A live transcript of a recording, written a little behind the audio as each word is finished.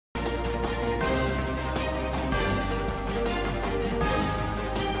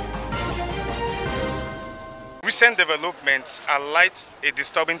Recent developments highlight a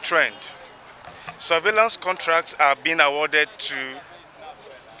disturbing trend. Surveillance contracts are being awarded to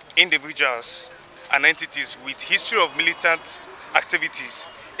individuals and entities with history of militant activities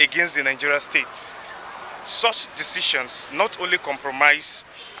against the Nigeria state. Such decisions not only compromise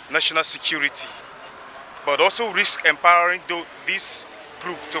national security, but also risk empowering this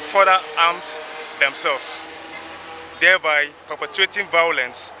group to further arm themselves, thereby perpetuating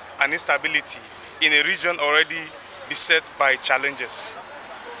violence and instability in a region already beset by challenges.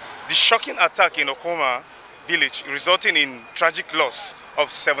 The shocking attack in Okoma village, resulting in tragic loss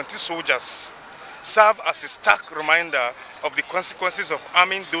of 70 soldiers, serve as a stark reminder of the consequences of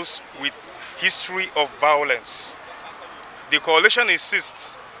arming those with history of violence. The coalition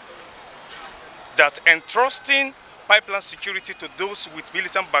insists that entrusting pipeline security to those with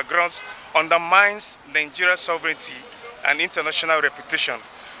militant backgrounds undermines Nigeria's sovereignty and international reputation,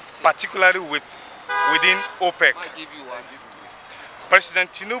 particularly within OPEC.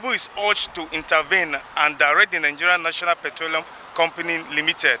 President Tinubu is urged to intervene and direct the Nigerian National Petroleum Company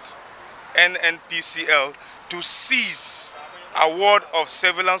Limited, NNPCL, to cease award of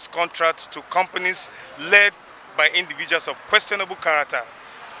surveillance contracts to companies led by individuals of questionable character,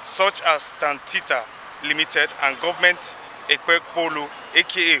 such as Tantita Limited and Government Ekpe Polo,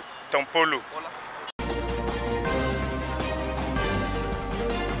 aka Tompolo.